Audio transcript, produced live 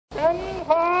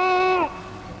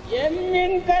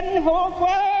民更富贵，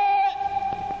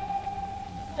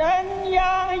镇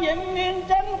压人民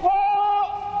真火，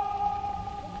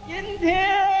今天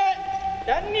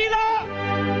等你了。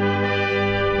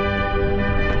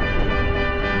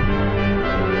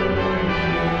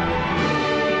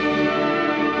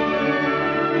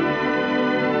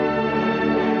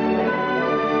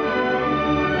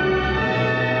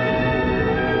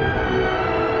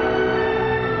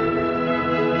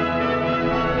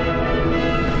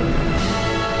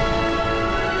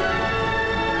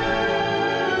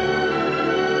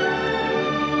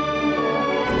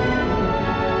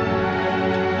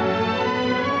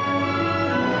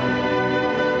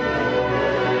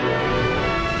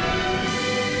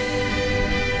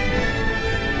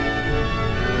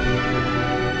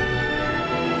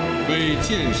为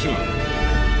建设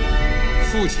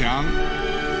富强、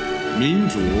民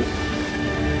主、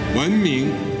文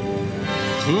明、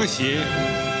和谐、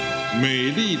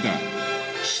美丽的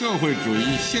社会主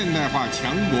义现代化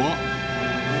强国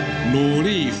努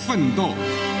力奋斗。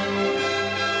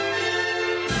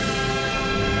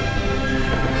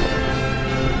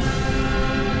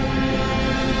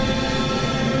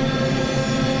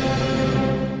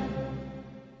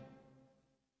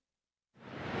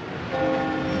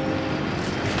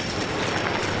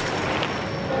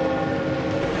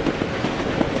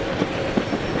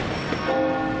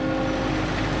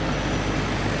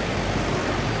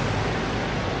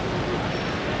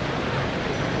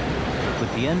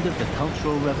With the end of the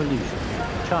Cultural Revolution,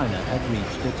 China had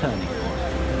reached a turning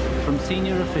point. From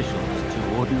senior officials to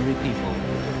ordinary people,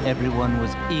 everyone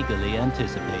was eagerly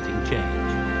anticipating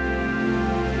change.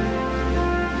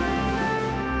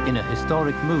 In a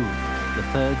historic move, the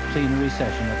third plenary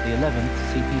session of the 11th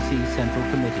CPC Central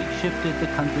Committee shifted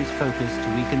the country's focus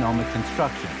to economic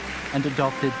construction and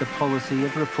adopted the policy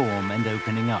of reform and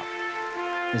opening up.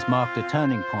 This marked a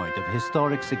turning point of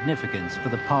historic significance for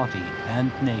the party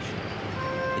and nation.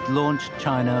 It launched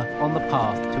China on the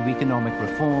path to economic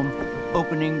reform,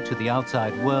 opening to the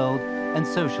outside world, and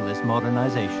socialist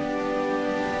modernization.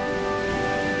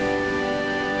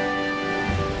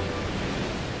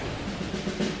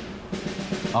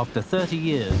 After 30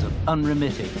 years of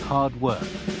unremitting hard work,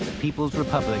 the People's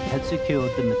Republic had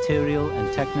secured the material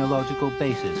and technological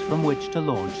basis from which to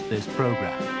launch this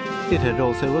program. It had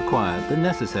also acquired the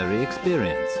necessary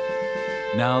experience.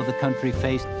 Now the country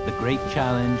faced the great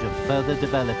challenge of further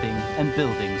developing and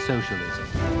building socialism.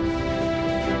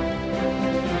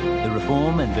 The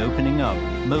reform and opening up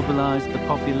mobilized the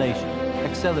population,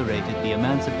 accelerated the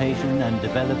emancipation and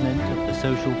development of the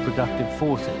social productive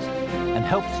forces, and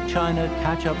helped China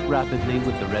catch up rapidly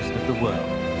with the rest of the world.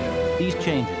 These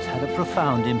changes had a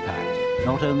profound impact,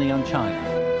 not only on China,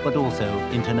 but also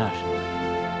internationally.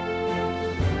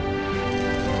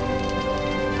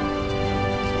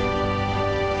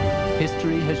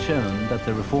 History has shown that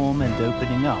the reform and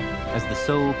opening up as the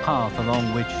sole path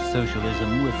along which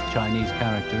socialism with Chinese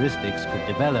characteristics could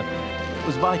develop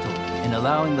was vital in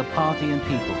allowing the party and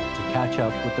people to catch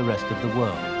up with the rest of the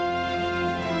world.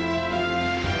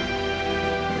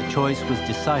 The choice was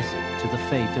decisive to the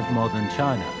fate of modern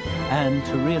China and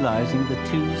to realizing the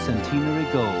two centenary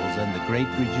goals and the great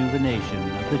rejuvenation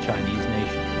of the Chinese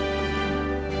nation.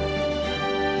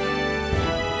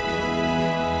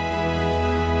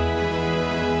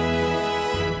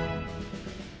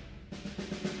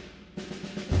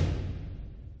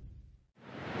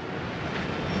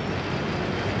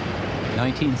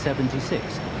 In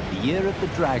 1976, the Year of the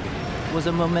Dragon, was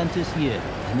a momentous year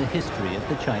in the history of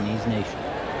the Chinese nation.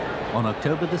 On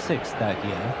October the 6th that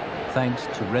year, thanks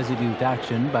to resolute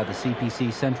action by the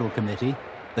CPC Central Committee,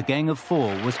 the Gang of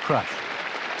Four was crushed.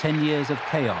 10 years of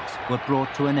chaos were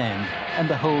brought to an end, and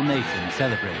the whole nation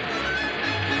celebrated.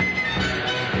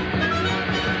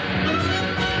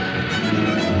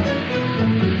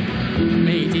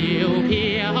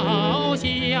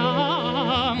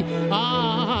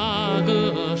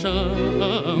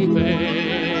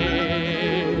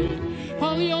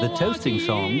 The toasting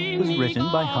song was written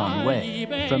by Han Wei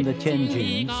from the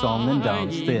Tianjin Song and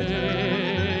Dance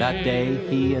Theatre. That day,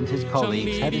 he and his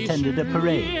colleagues had attended a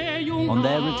parade. On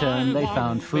their return, they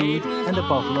found food and a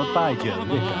bottle of baijiu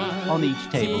liquor on each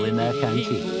table in their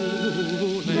canteen.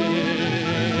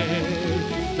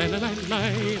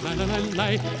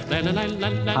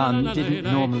 Han didn't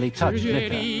normally touch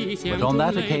liquor, but on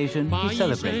that occasion he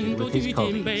celebrated with his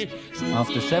colleagues.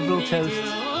 After several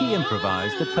toasts, he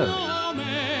improvised a poem.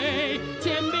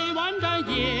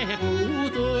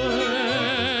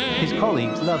 His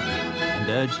colleagues loved it and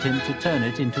urged him to turn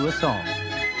it into a song.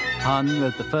 Han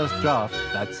wrote the first draft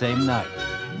that same night.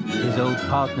 His old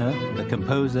partner, the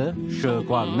composer, Shi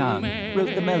Guangnan,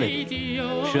 wrote the melody.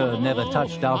 sure never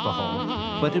touched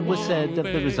alcohol, but it was said of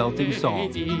the resulting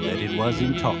song that it was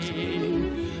intoxicating.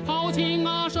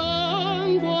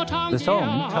 The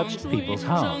song touched people's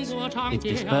hearts. It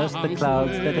dispersed the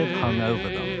clouds that had hung over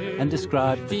them and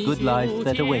described the good life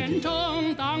that awaited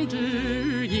them.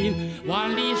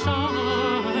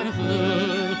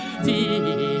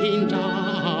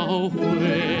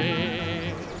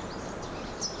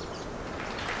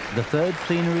 The third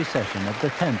plenary session of the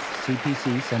 10th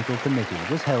CPC Central Committee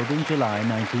was held in July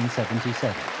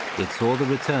 1977. It saw the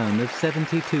return of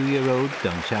 72-year-old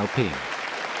Deng Xiaoping.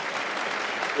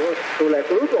 我出来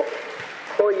工作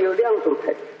可以有两种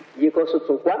态度，一个是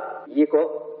主观，一个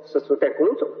是主在工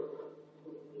作。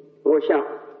我想，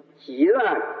既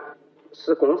然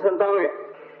是共产党员，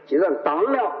既然当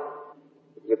了，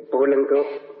也不能够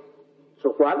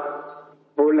主观，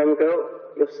不能够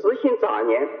有私心杂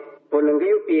念，不能够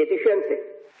有别的选择。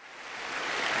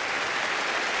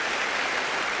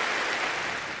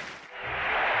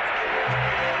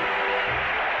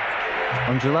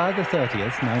 On July the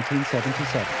 30th,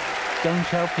 1977, Deng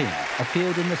Xiaoping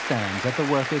appeared in the stands at the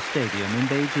Workers' Stadium in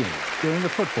Beijing during a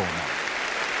football match.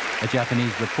 A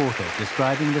Japanese reporter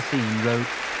describing the scene wrote,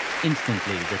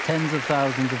 "Instantly, the tens of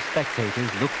thousands of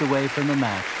spectators looked away from the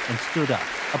match and stood up,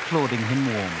 applauding him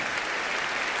warmly."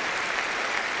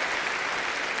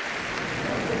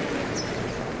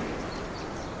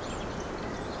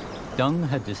 Deng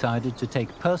had decided to take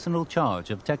personal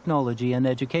charge of technology and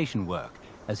education work,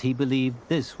 as he believed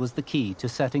this was the key to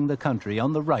setting the country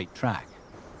on the right track.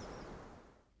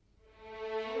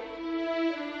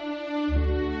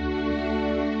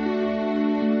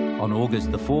 On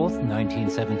August the 4th,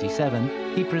 1977,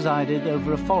 he presided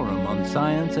over a forum on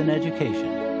science and education.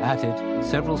 At it,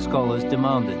 several scholars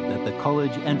demanded that the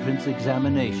college entrance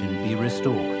examination be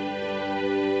restored.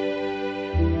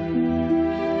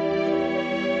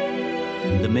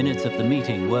 The minutes of the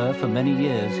meeting were, for many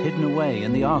years, hidden away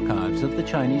in the archives of the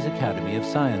Chinese Academy of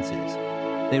Sciences.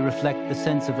 They reflect the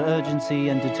sense of urgency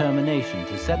and determination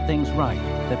to set things right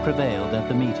that prevailed at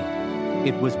the meeting.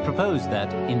 It was proposed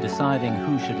that, in deciding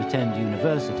who should attend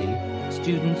university,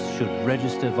 students should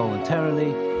register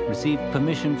voluntarily, receive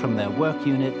permission from their work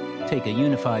unit, take a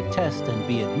unified test and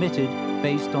be admitted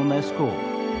based on their score.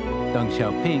 Deng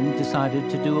Xiaoping decided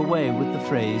to do away with the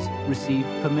phrase, "receive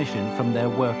permission from their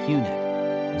work unit."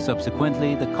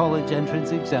 Subsequently, the college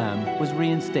entrance exam was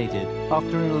reinstated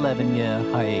after an 11-year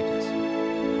hiatus.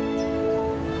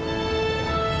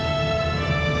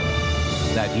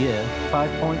 That year,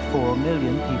 5.4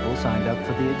 million people signed up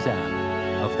for the exam.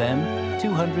 Of them,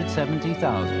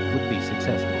 270,000 would be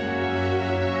successful.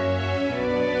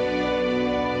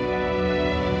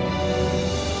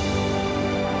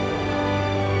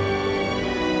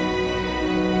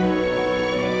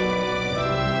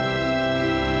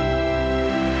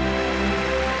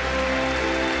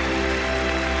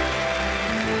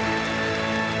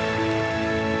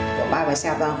 My father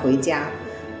下班回家，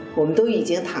我们都已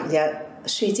经躺下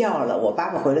睡觉了。我爸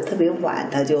爸回来特别晚，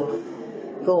他就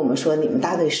跟我们说：“你们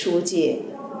大队书记，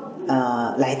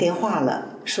来电话了，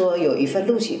说有一份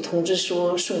录取通知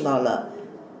书送到了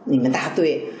你们大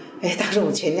队。”哎，当时我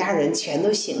们全家人全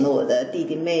都醒了，我的弟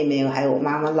弟妹妹还有我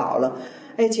妈妈姥姥，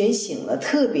哎，全醒了，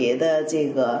特别的这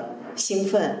个兴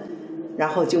奋，然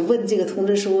后就问这个通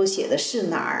知书写的是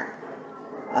哪儿。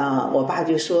我爸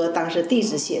就说当时地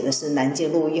址写的是南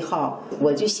京路1号，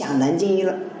我就想南京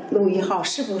路1号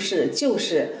是不是就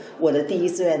是我的第一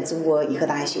志愿中国医科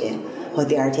大学？我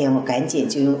第二天我赶紧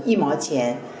就用1毛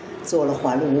钱坐了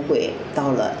环路5轨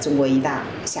到了中国医大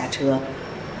下车。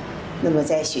那么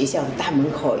在学校的大门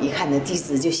口一看，那地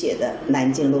址就写的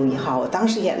南京路1号，我当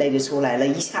时眼泪就出来了，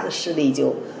一下子视力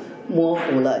就模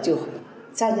糊了，就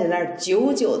站在那儿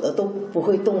久久的都不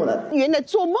会动了。原来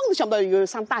做梦都想不到有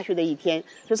上大学的一天。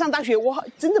就上大学，我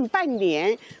整整半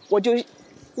年，我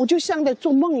就像在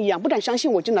做梦一样，不敢相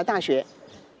信我进了大学。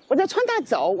我在川大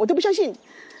走，我都不相信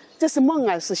这是梦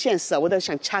啊，是现实啊，我都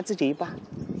想掐自己一把，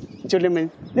就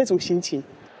那种心情。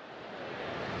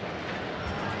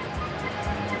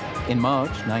In March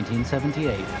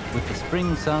 1978, with the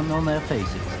spring sun on their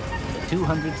faces,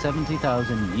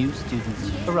 270,000 new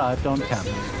students arrived on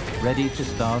campus, ready to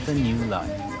start a new life.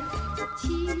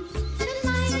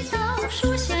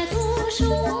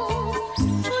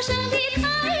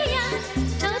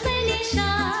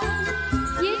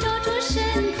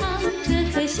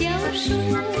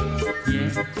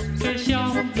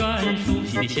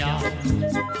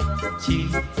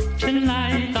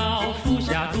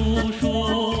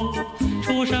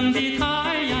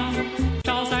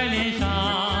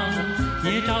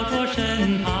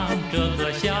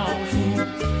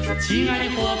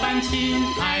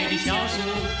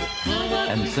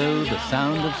 And so the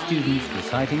sound of students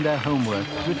reciting their homework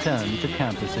returned to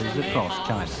campuses across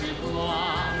China.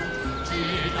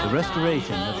 The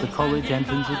restoration of the college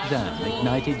entrance exam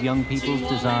ignited young people's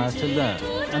desire to learn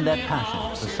and their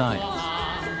passion for science.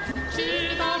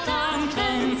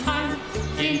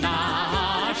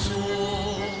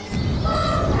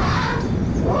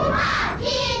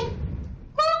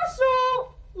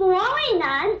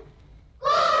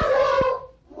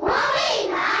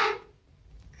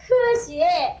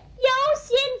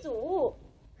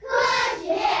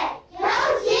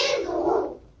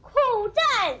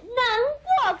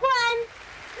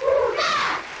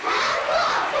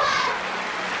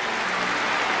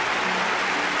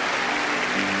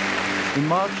 In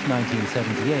March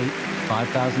 1978,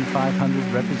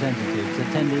 5,500 representatives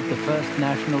attended the first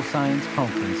National Science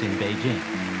Conference in Beijing.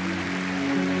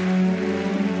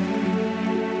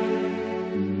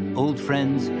 Old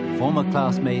friends, former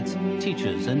classmates,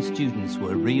 teachers and students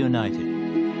were reunited.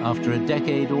 After a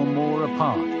decade or more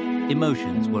apart,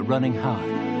 emotions were running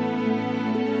high.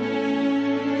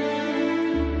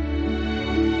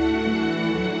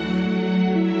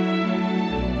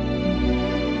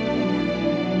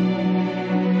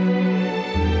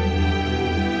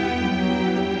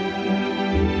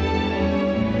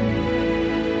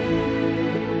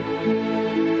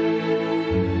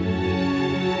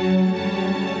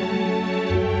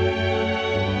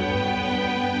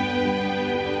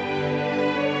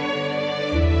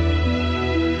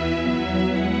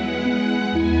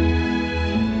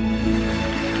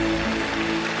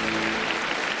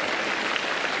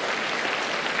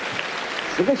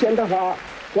这个现代化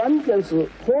关键是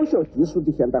科学技术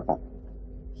的现代化。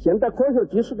现代科学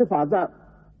技术的发展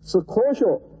使科学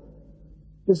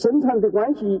与生产的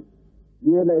关系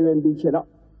越来越密切了。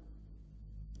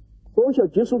科学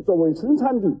技术作为生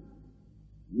产力，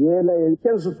越来越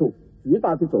显示出巨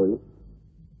大的作用。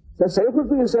在社会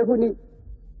主义社会里，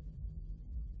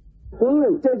工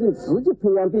人阶级自己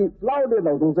培养的脑力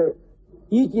劳动者，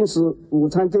已经是无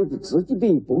产阶级自己的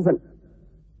一部分。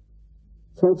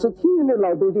从事体力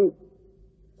劳动的、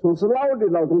从事脑力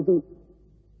劳动的，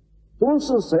都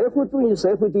是社会主义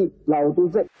社会的劳动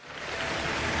者。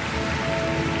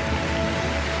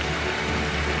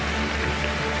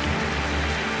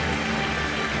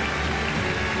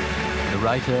The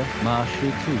writer Ma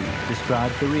Shitu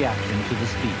described the reaction to the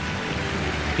speech.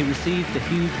 He received a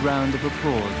huge round of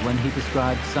applause when he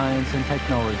described science and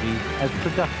technology as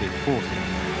productive forces.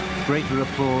 Greater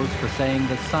applause for saying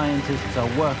that scientists are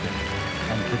workers,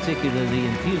 and particularly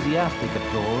enthusiastic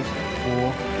applause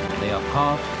for they are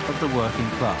part of the working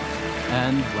class.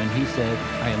 And when he said,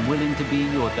 "I am willing to be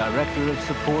your Director of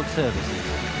Support Services,"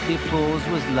 the applause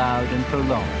was loud and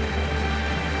prolonged.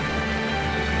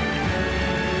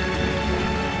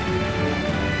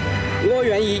 我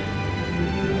愿意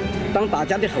当大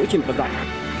家的后勤部长。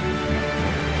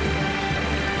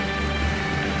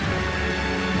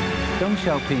Deng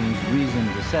Xiaoping's reasoned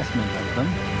assessment of them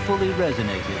fully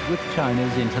resonated with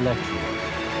China's intellectuals.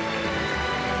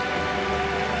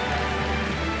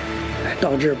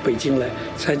 到这儿北京来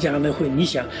参加那会，你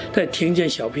想他听见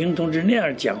小平同志那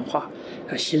样讲话，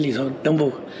他心里头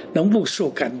能不受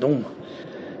感动吗？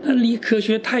那离科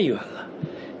学太远了。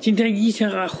今天以前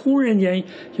还忽然间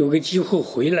有个机会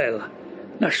回来了，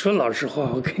那说老实话，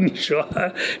我跟你说，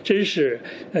真是，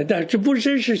但这不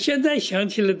真是现在想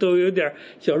起来都有点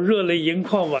小热泪盈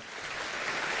眶吧。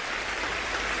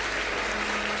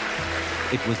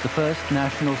It was the first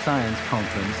National Science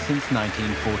Conference since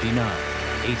 1949.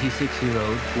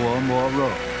 86-year-old Guo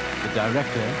Mo-ro, the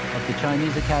director of the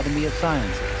Chinese Academy of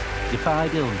Sciences,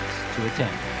 defied illness to attend.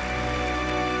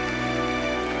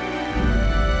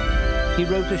 He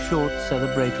wrote a short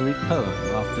celebratory poem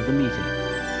after the meeting.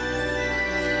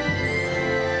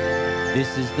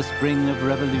 This is the spring of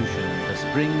revolution, the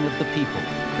spring of the people,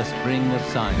 the spring of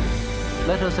science.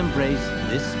 Let us embrace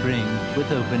this spring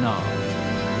with open arms.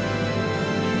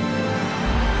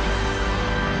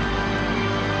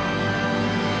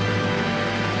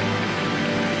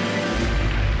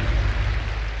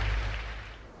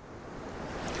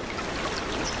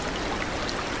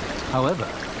 However,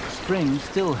 spring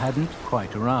still hadn't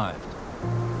quite arrived.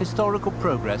 Historical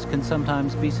progress can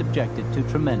sometimes be subjected to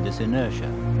tremendous inertia.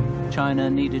 China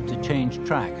needed to change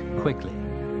track quickly.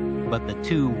 But the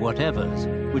two whatevers,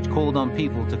 which called on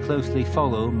people to closely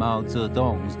follow Mao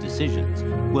Zedong's decisions,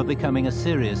 were becoming a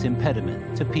serious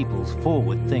impediment to people's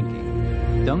forward thinking.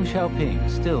 Deng Xiaoping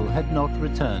still had not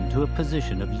returned to a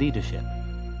position of leadership.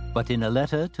 But in a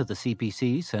letter to the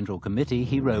CPC Central Committee,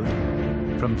 he wrote,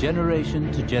 From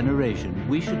generation to generation,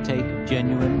 we should take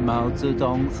genuine Mao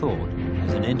Zedong thought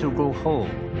as an integral whole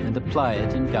and apply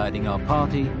it in guiding our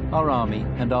party, our army,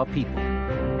 and our people.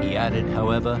 He added,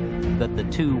 however, that the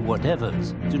two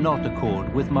whatevers do not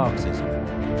accord with Marxism.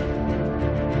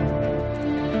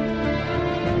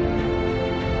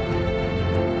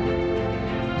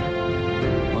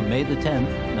 On May the 10th,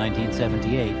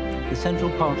 1978, the Central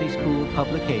Party School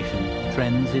publication,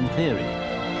 Trends in Theory,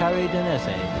 carried an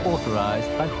essay authorized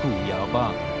by Hu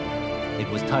Yaobang. It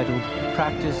was titled,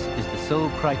 "Practice is the Sole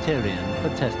Criterion for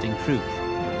Testing Truth."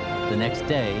 The next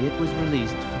day, it was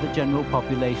released for the general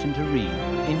population to read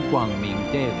in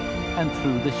Guangming Daily and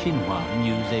through the Xinhua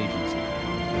News Agency.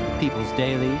 People's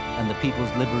Daily and the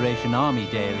People's Liberation Army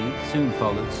Daily soon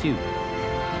followed suit.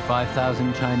 The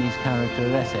 5,000 Chinese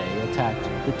character essay attacked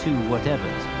the two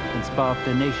whatevers and sparked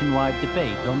a nationwide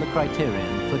debate on the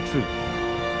criterion for truth.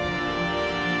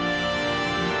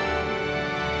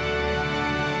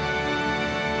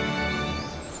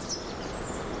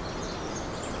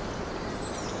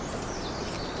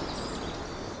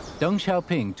 Deng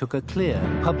Xiaoping took a clear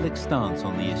public stance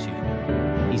on the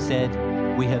issue. He said,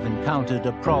 "We have encountered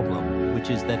a problem, which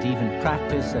is that even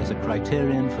practice as a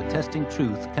criterion for testing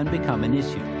truth can become an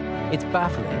issue. It's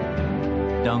baffling."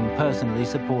 Deng personally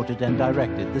supported and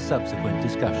directed the subsequent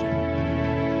discussion.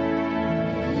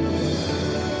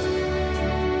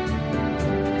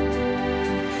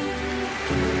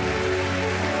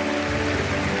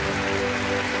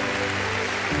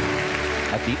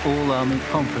 At the All-Army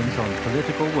Conference on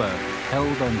Political Work,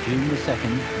 held on June the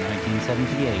 2nd,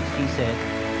 1978, he said,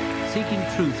 "Seeking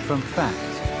truth from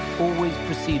facts, always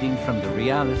proceeding from the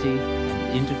reality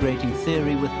and integrating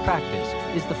theory with practice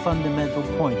is the fundamental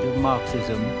point of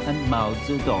Marxism and Mao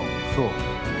Zedong thought."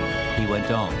 He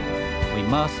went on, "We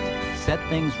must set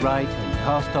things right and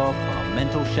cast off our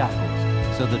mental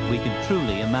shackles so that we can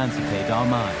truly emancipate our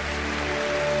minds."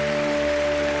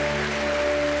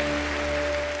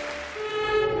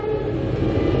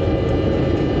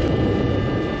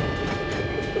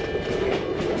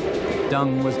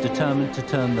 Deng was determined to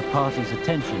turn the party's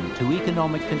attention to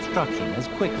economic construction as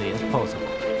quickly as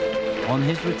possible. On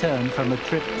his return from a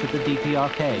trip to the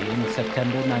DPRK in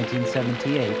September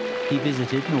 1978, he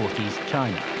visited northeast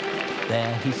China.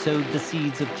 There he sowed the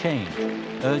seeds of change,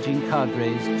 urging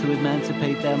cadres to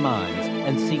emancipate their minds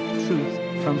and seek truth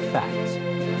from facts.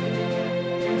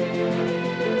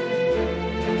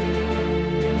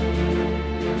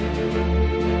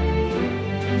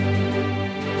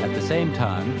 At the same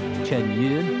time, Chen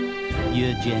Yun,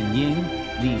 Ye Jianying,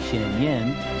 Li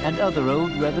Xianyan, and other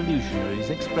old revolutionaries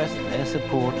expressed their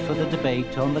support for the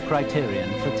debate on the criterion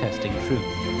for testing truth.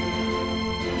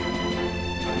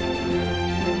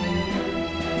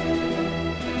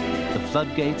 The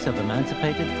floodgates of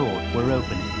emancipated thought were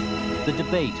opening. The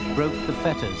debate broke the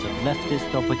fetters of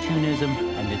leftist opportunism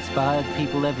and inspired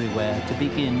people everywhere to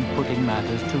begin putting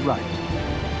matters to right.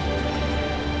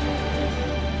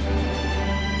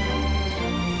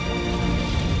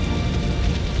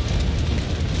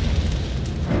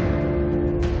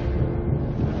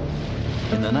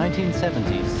 In the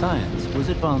 1970s, science was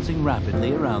advancing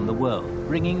rapidly around the world,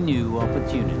 bringing new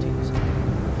opportunities.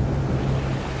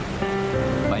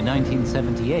 By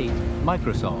 1978,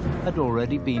 Microsoft had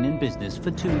already been in business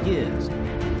for 2 years,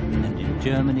 and in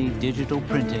Germany, digital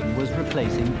printing was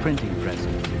replacing printing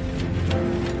presses.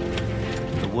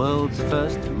 The world's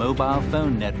first mobile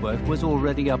phone network was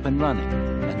already up and running,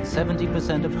 and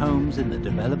 70% of homes in the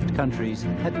developed countries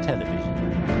had television.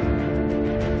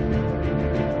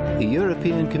 The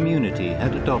European community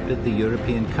had adopted the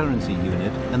European currency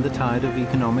unit, and the tide of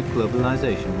economic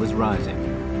globalization was rising.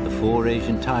 The 4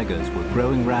 Asian tigers were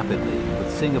growing rapidly,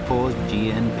 with Singapore's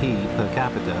GNP per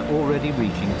capita already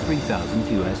reaching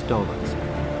 $3,000.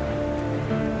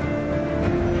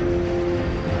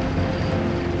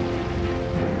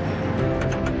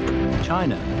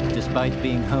 China, despite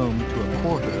being home to a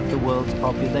quarter of the world's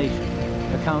population,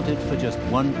 accounted for just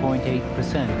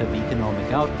 1.8% of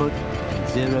economic output and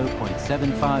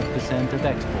 0.75% of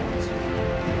exports.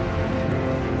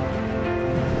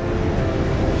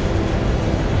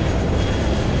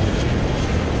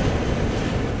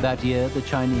 That year, the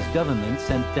Chinese government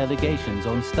sent delegations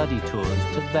on study tours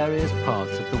to various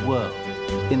parts of the world.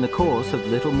 In the course of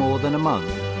little more than a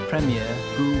month, Premier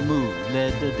Gu Mu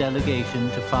led a delegation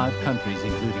to 5 countries,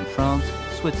 including France,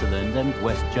 Switzerland, and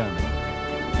West Germany.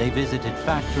 They visited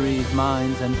factories,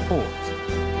 mines, and ports.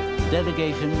 The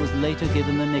delegation was later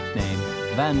given the nickname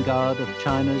Vanguard of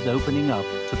China's opening up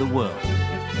to the world.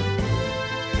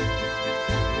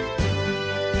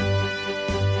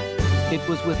 It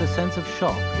was with a sense of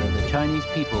shock that the Chinese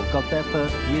people got their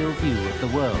first real view of the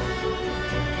world.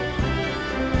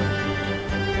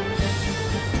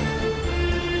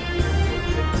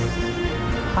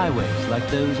 Highways like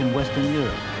those in Western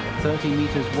Europe, 30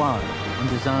 meters wide and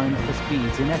designed for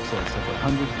speeds in excess of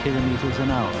 100 kilometers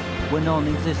an hour, were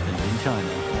non-existent in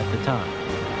China at the time.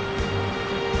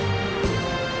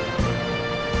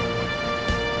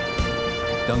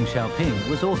 Deng Xiaoping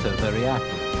was also very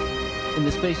active. In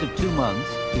the space of 2 months,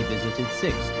 he visited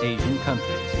 6 Asian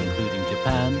countries, including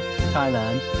Japan,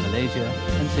 Thailand, Malaysia,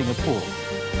 and Singapore.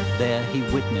 There he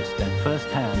witnessed at first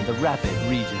hand the rapid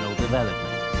regional development.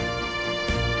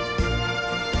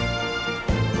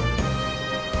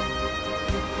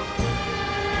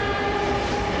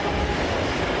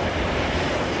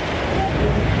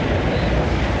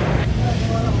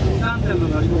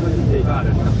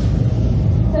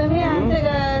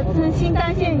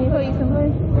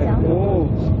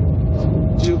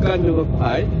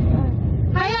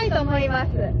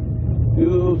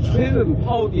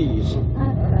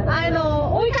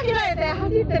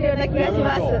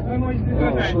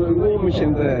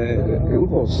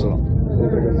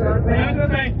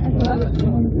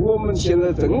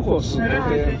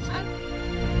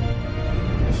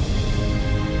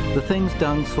 The things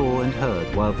Deng saw and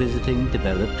heard while visiting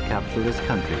developed capitalist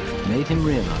countries made him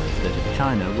realize that if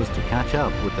China was to catch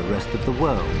up with the rest of the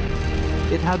world,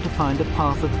 it had to find a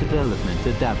path of development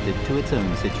adapted to its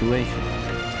own situation.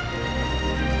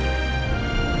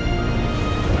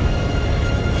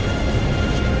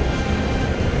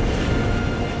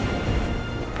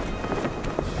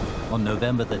 On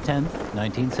November the 10th,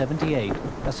 1978,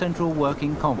 a Central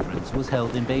Working Conference was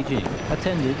held in Beijing,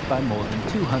 attended by more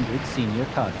than 200 senior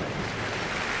cadres.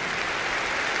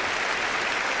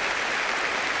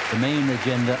 The main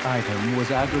agenda item was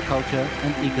agriculture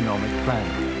and economic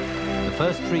planning. The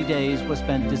first 3 days were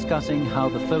spent discussing how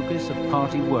the focus of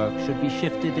party work should be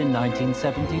shifted in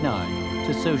 1979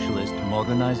 to socialist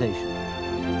modernization.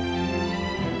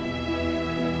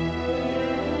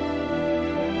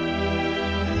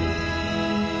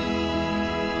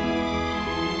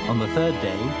 On the third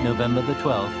day, November the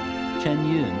 12th, Chen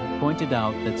Yun pointed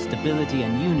out that stability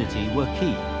and unity were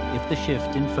key if the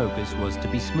shift in focus was to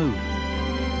be smooth.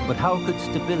 But how could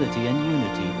stability and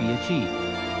unity be achieved?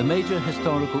 The major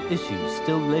historical issues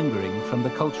still lingering from the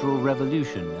Cultural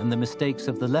Revolution and the mistakes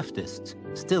of the leftists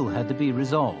still had to be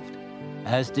resolved,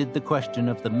 as did the question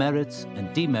of the merits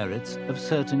and demerits of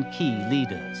certain key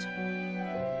leaders.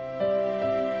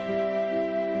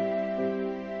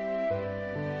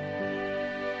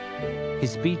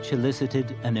 His speech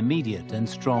elicited an immediate and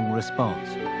strong response.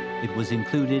 It was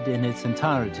included in its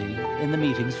entirety in the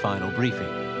meeting's final briefing.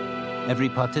 Every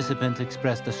participant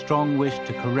expressed a strong wish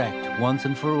to correct once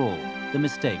and for all the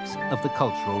mistakes of the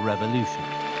Cultural Revolution.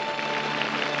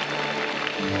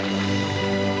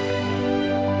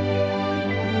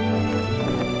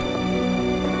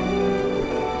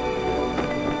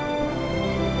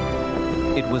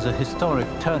 It was a historic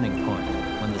turning point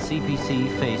when the CPC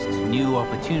faced new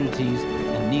opportunities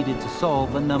and needed to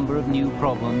solve a number of new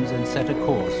problems and set a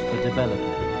course for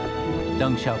development.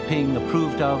 Deng Xiaoping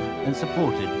approved of and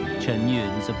supported Chen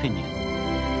Yun's opinion.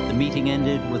 The meeting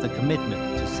ended with a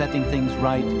commitment to setting things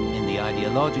right in the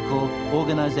ideological,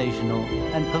 organizational,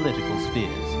 and political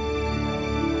spheres.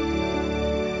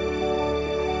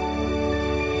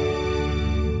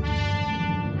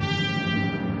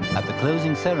 At the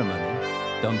closing ceremony,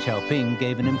 Deng Xiaoping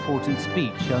gave an important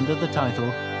speech under the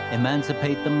title,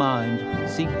 "Emancipate the Mind,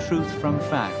 Seek Truth from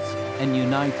Facts, and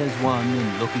Unite as One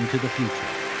in Looking to the Future."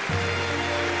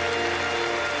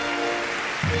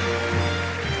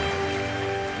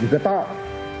 "一个党、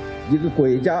一个国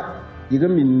家、一个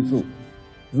民族，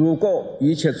如果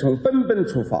一切从本本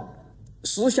出发，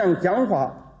思想僵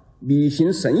化、迷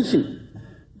信盛行，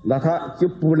那它就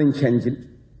不能前进，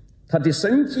它的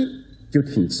生机就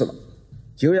停止了。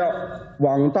就要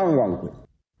亡党亡国。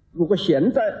如果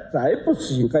现在再不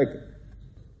实行改革，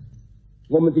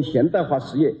我们的现代化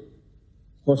事业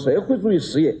和社会主义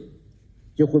事业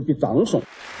就会被葬送。"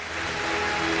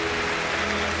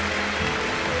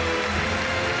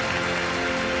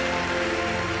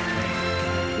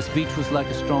 The speech was like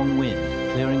a strong wind,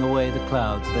 clearing away the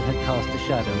clouds that had cast a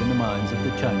shadow in the minds of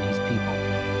the Chinese people.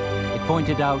 It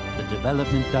pointed out the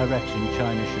development direction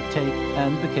China should take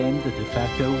and became the de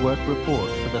facto work report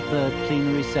for the third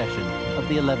plenary session of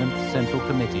the 11th Central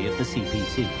Committee of the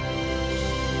CPC.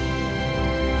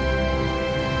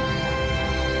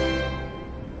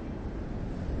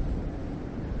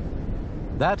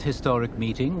 That historic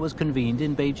meeting was convened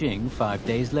in Beijing 5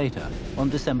 days later, on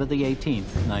December the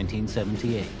 18th,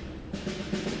 1978.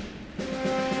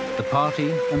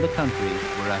 party and the country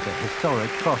were at a historic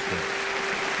crossroads.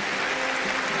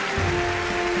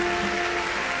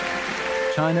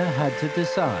 China had to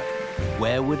decide,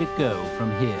 where would it go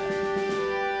from here?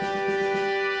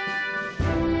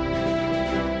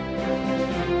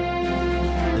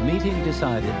 The meeting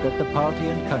decided that the party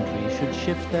and country should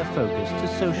shift their focus to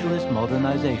socialist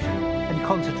modernization and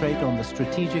concentrate on the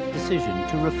strategic decision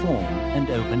to reform and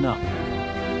open up.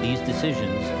 These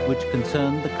decisions, which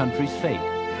concerned the country's fate,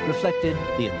 reflected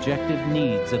the objective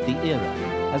needs of the era,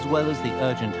 as well as the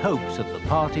urgent hopes of the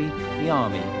party, the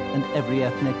army, and every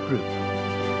ethnic group.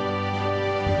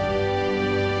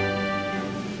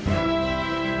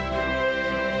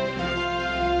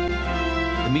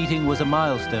 The meeting was a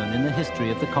milestone in the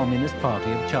history of the Communist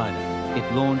Party of China.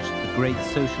 It launched the great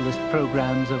socialist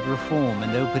programs of reform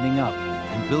and opening up,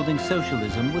 and building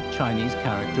socialism with Chinese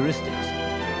characteristics.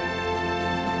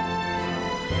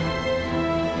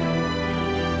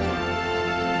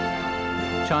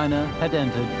 China had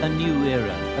entered a new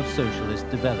era of socialist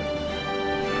development.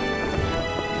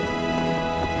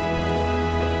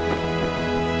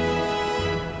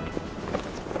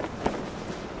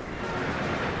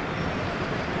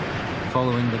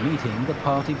 Following the meeting, the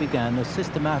party began a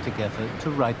systematic effort to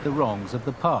right the wrongs of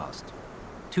the past.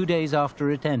 2 days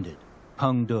after it ended,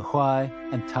 Peng Dehuai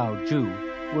and Tao Zhu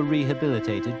were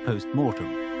rehabilitated post-mortem,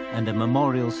 and a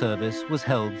memorial service was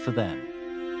held for them.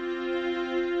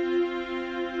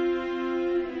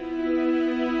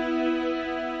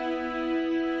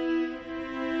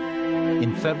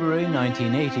 In February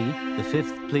 1980, the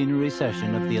 5th plenary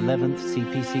session of the 11th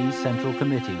CPC Central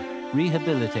Committee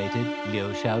rehabilitated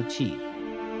Liu Shaoqi.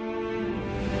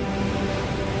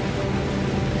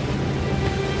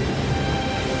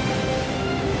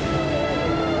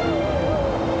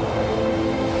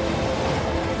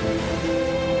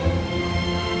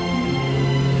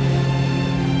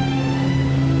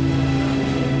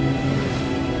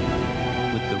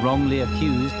 With the wrongly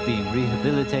accused being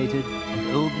rehabilitated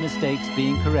and old mistakes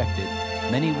being corrected,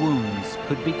 many wounds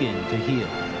could begin to heal.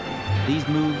 These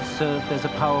moves served as a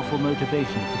powerful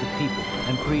motivation for the people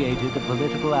and created a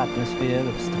political atmosphere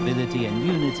of stability and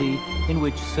unity in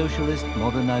which socialist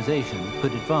modernization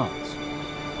could advance.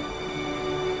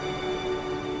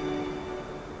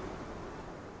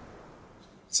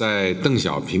在邓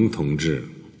小平同志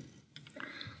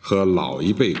和老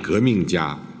一辈革命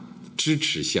家支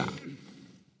持下，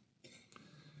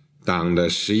党的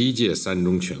11届三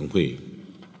中全会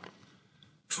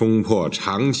冲破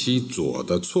长期左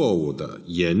的错误的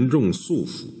严重束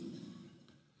缚，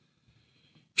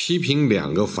批评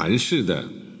两个凡是的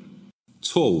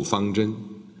错误方针，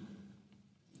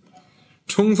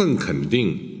充分肯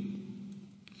定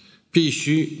必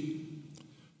须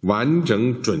完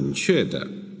整准确地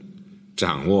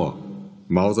掌握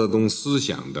毛泽东思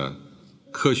想的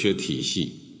科学体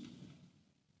系，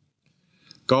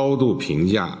高度评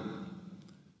价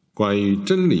关于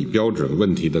真理标准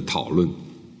问题的讨论，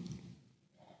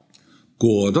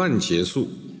果断结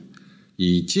束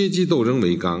以阶级斗争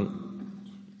为纲，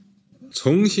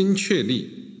重新确立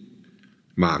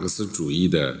马克思主义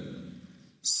的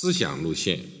思想路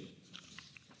线、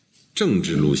政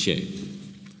治路线、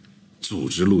组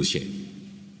织路线。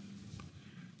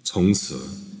从此，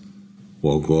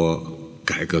我国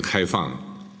改革开放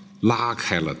拉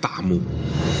开了大幕。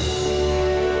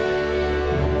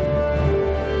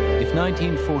If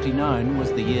 1949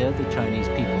 was the year the Chinese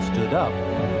people stood up,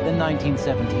 then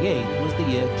 1978 was the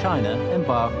year China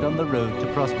embarked on the road to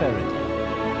prosperity.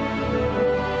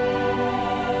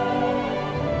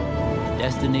 The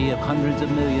destiny of hundreds of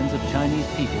millions of Chinese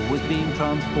people was being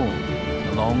transformed,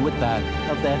 along with that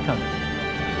of their country.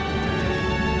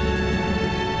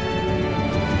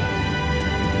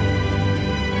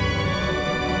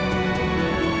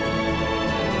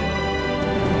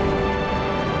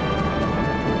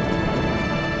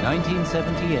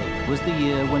 (1978) was the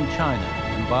year when China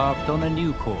embarked on a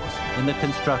new course in the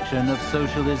construction of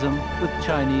socialism with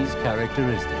Chinese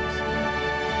characteristics.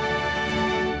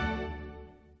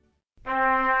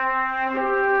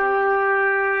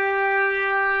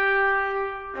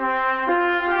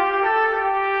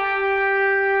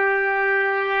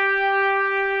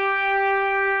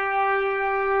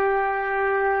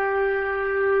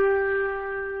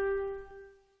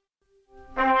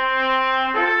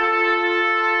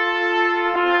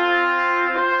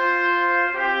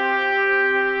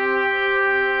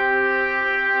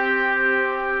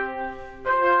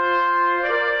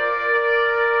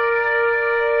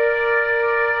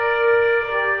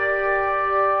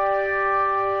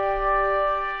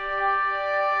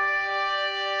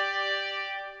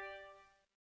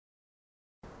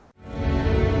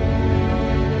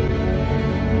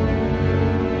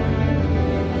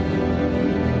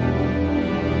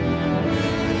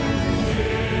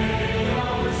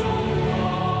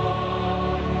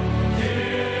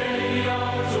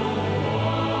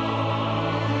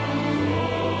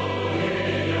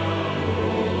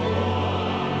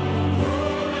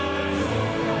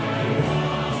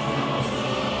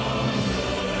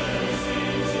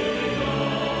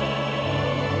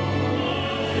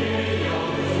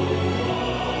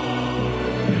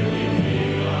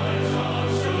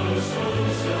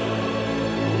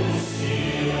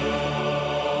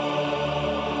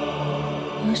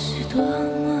 我是多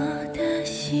么的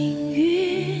幸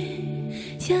运，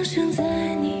降生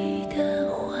在你的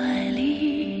怀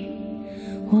里，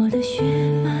我的血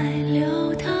脉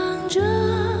流淌着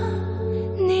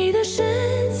你的神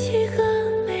奇和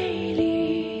美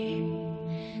丽，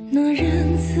那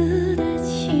仁慈的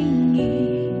情谊，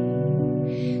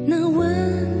那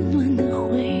温暖的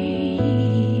回忆，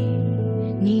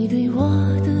你对我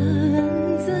的恩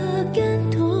泽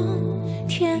感动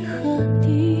天和地。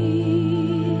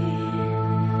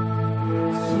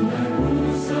从来不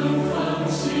曾放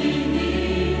弃你，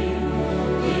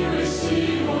因为希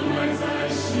望埋在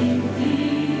心底，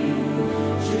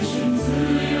追寻自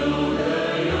由的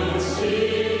勇气，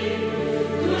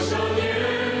多少年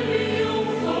云涌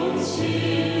风起，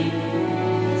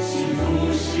幸福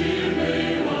是没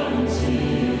忘记，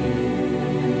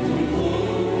痛苦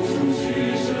中取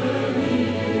着你，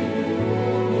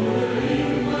我的灵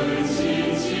魂紧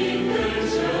紧跟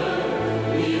着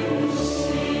你呼吸。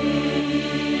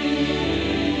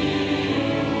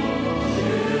天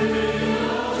要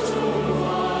中华，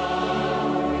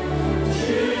天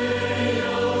要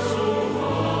中华，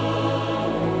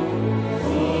风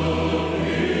雨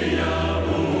呀不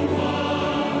挂，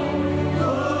苦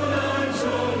难中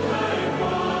开花，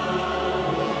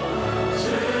真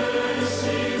心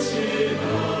祈祷。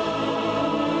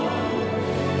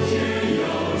天要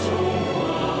中华，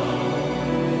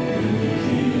愿你平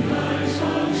安长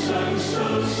生生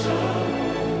生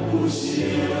不息。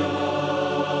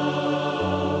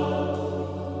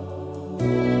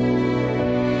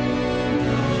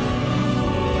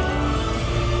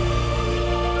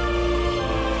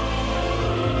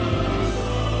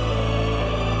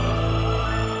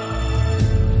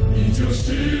你就是